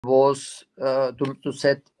was to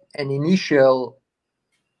set an initial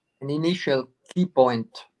key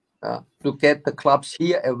point to get the clubs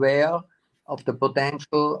here aware of the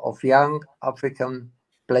potential of young African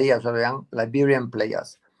players or young Liberian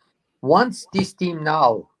players. Once this team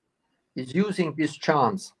now is using this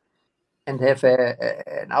chance and have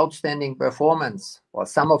an outstanding performance, or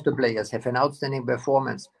some of the players have an outstanding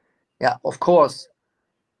performance, yeah, of course,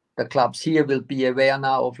 the clubs here will be aware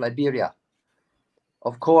now of Liberia.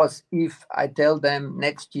 Of course, if I tell them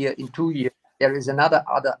next year, in 2 years, there is another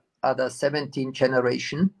 17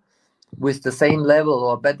 generation with the same level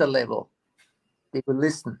or better level, they will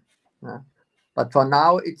listen. But for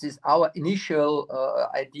now, it is our initial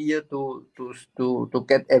idea to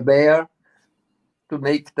get aware, to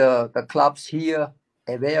make the clubs here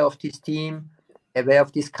aware of this team, aware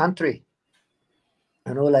of this country.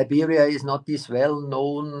 You know, Liberia is not this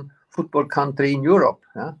well-known football country in Europe.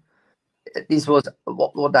 This was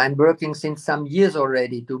what I'm working since some years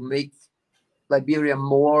already, to make Liberia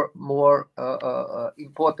more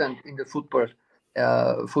important in the football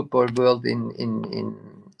world in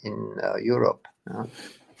Europe.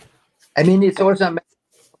 I mean, it's also a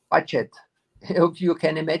budget. You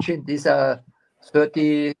can imagine these are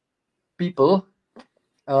 30 people.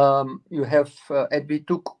 You have, and we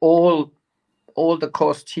took all the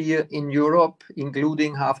costs here in Europe,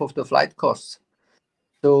 including half of the flight costs.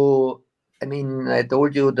 So, I mean, I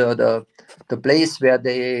told you the place where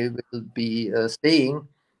they will be staying.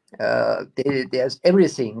 There's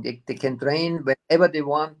everything. They can train whenever they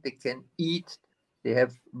want. They can eat. They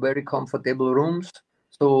have very comfortable rooms.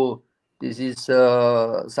 So this is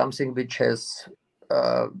something which has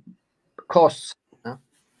costs.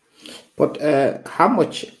 But how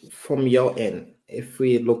much from your end, if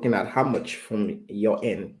we're looking at how much from your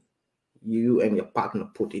end you and your partner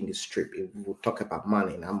put in this trip, if we talk about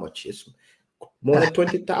money, and how much is more than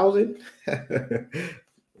 20,000?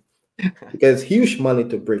 Because huge money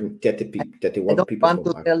to bring 31 people. I don't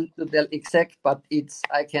want to tell exact, but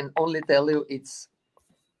I can only tell you it's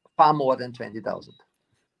far more than 20,000.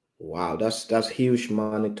 Wow, that's huge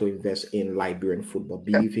money to invest in Liberian football,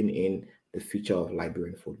 believing in the future of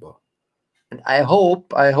Liberian football. And I hope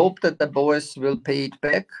that the boys will pay it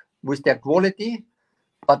back with their quality,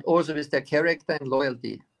 but also with their character and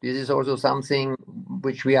loyalty. This is also something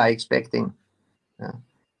which we are expecting.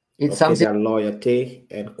 It's something, their loyalty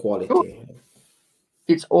and quality.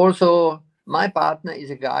 It's also, my partner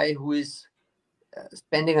is a guy who is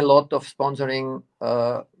spending a lot of sponsoring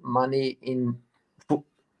money in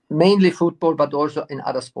mainly football, but also in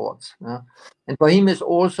other sports. And for him is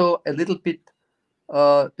also a little bit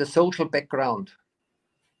the social background,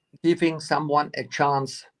 giving someone a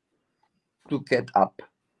chance to get up.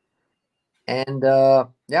 And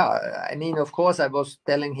I mean, of course, I was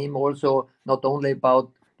telling him also not only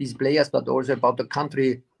about these players, but also about the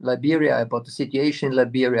country Liberia, about the situation in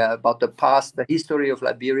Liberia, about the past, the history of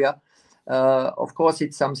Liberia. Of course,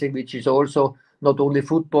 it's something which is also not only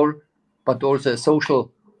football, but also a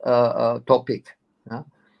social topic.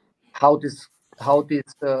 How this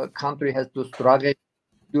country has to struggle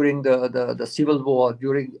during the civil war,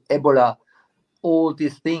 during Ebola, all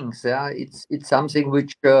these things. It's something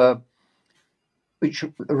which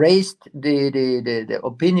raised the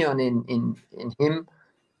opinion in him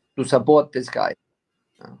to support this guy,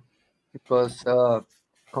 because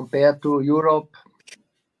compared to Europe,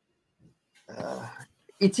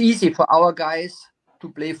 it's easy for our guys to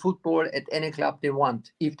play football at any club they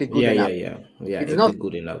want if they're good enough. It's not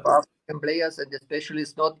good enough for African players, and especially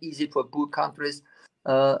it's not easy for poor countries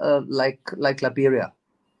like Liberia.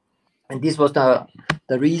 And this was the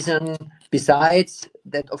reason. Besides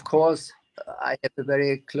that, of course, I have a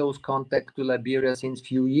very close contact to Liberia since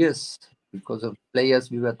few years because of players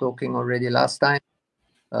we were talking already last time,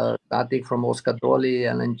 starting from Oscar Dolly,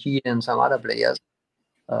 LNG, and some other players.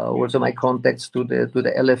 Also my contacts to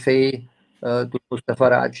the LFA, to Mustafa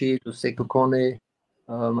Raji, to Sekou Kone,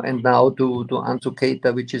 and now to Ansu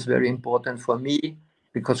Keita, which is very important for me,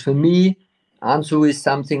 because for me, Ansu is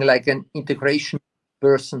something like an integration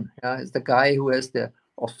person. It's the guy who has the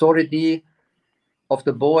authority of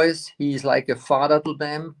the boys. He's like a father to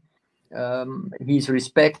them. He's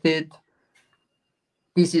respected.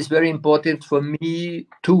 This is very important for me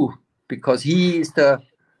too, because he is the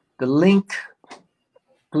link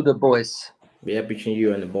to the boys. Yeah, between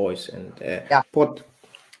you and the boys. And but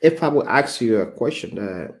if I would ask you a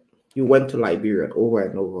question, you went to Liberia over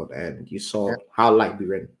and over, and you saw how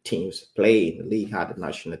Liberian teams play in the league, how the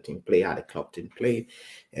national team play, how the club team play,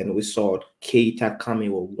 and we saw Keita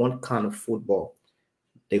coming with one kind of football.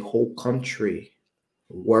 The whole country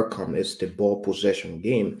welcome is the ball possession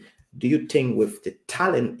game. Do you think with the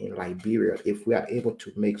talent in Liberia, if we are able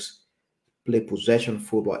to play possession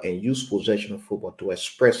football and use possession football to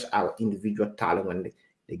express our individual talent when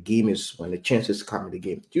when the chances come in the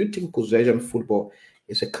game, do you think possession football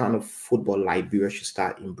is a kind of football Liberia should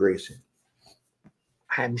start embracing?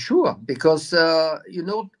 I'm sure, because you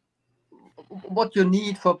know what you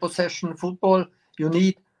need for possession football. You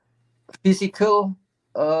need physical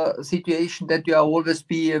situation, that you always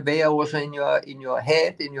be aware also in your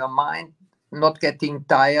head, in your mind, not getting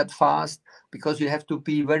tired fast, because you have to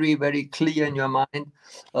be very, very clear in your mind,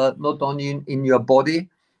 not only in your body.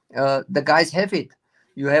 The guys have it.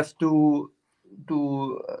 You have to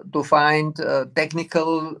find to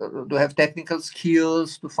have technical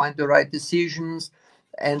skills, to find the right decisions,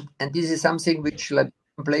 and this is something which like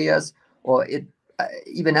players or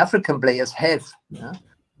even African players have.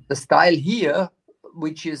 The style here,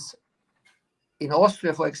 which is in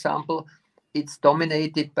Austria, for example, it's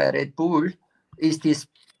dominated by Red Bull, is this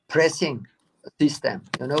pressing system.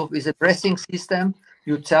 With a pressing system,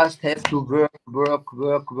 you just have to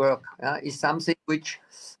work. Is something which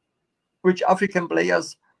African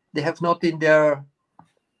players, they have not in their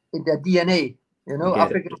DNA.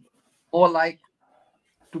 Africans more like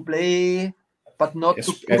to play, but not to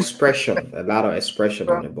push. Expression, a lot of expression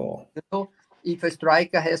on the ball. If a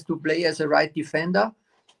striker has to play as a right defender,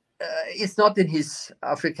 it's not in his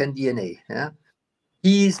African DNA.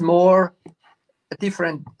 He is more a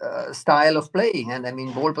different style of playing, and I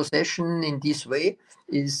mean, ball possession in this way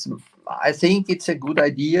is. I think it's a good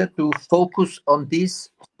idea to focus on this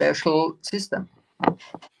special system.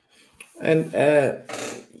 And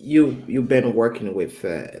you've been working with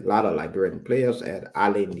a lot of Liberian players, and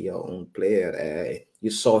Allen, your own player.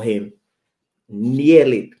 You saw him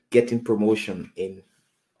nearly getting promotion in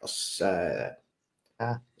Switzerland.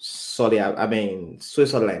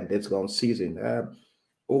 It's gone season.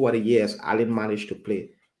 Over the years, Allen managed to play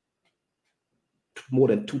more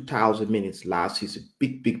than 2,000 minutes last season.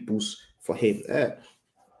 Big boost for him.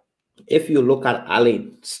 If you look at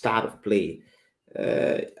Allen's start of play,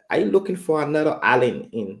 are you looking for another Allen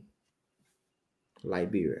in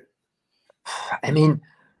Liberia? I mean,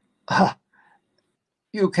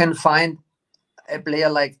 you can find a player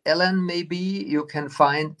like Allen, maybe. You can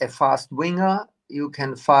find a fast winger. You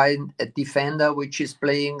can find a defender which is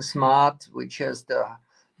playing smart, which has the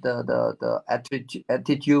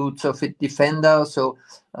attitudes of a defender. So,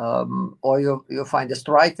 or you find a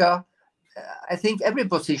striker. I think every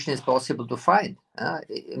position is possible to find. I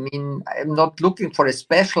mean, I'm not looking for a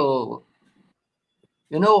special.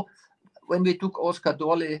 When we took Oscar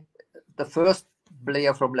Dorley, the first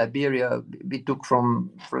player from Liberia, we took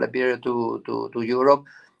from Liberia to Europe,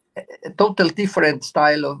 a total different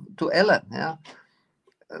style to Ellen. Yeah.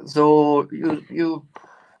 So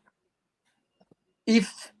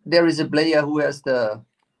if there is a player who has the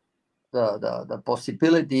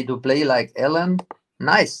possibility to play like Ellen,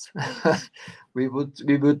 nice. we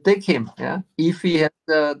would take him. Yeah. If he has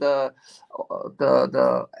the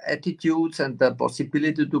attitudes and the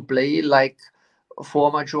possibility to play like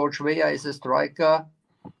former George Weah is a striker,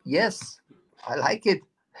 yes, I like it.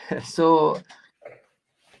 So,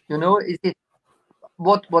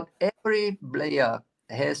 what every player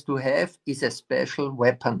has to have is a special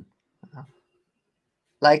weapon.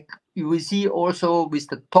 Like you will see also with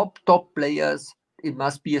the top players, it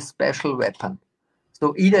must be a special weapon.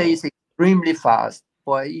 So either he's extremely fast,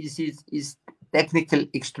 or is technical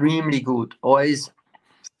extremely good, or is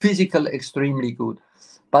physical extremely good.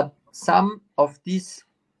 But some of these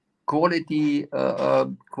qualities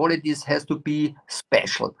has to be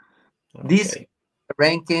special. Okay. This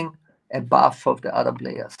ranking above of the other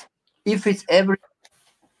players. If it's every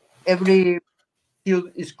skill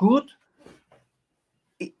is good,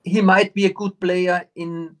 he might be a good player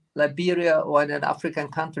in Liberia or in an African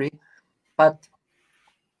country, but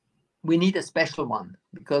we need a special one,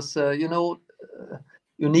 because you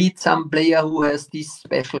need some player who has these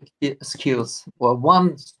special skills, or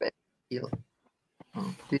one special skill.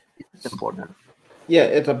 This is important. Yeah,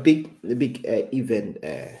 it's a big event.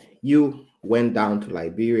 You went down to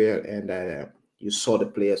Liberia and you saw the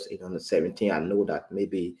players in under 17. I know that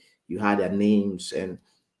maybe you had their names, and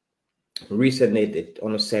recently the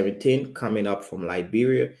under 17 coming up from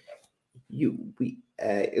Liberia.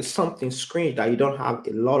 It's something strange that you don't have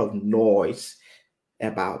a lot of noise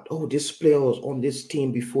about, this player was on this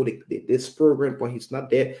team before this program, but he's not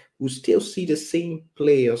there. We still see the same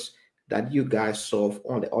players that you guys saw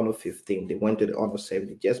on the under 15. They went to the under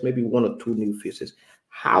 17, just maybe one or two new faces.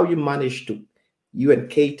 How you and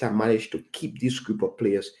Keita managed to keep this group of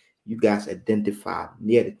players you guys identified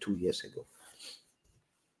nearly 2 years ago?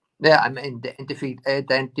 Yeah, I mean, the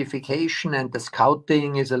identification and the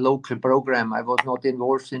scouting is a local program. I was not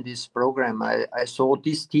involved in this program. I saw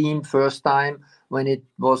this team first time when it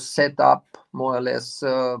was set up, more or less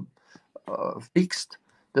fixed.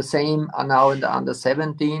 The same are now in the under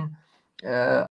 17.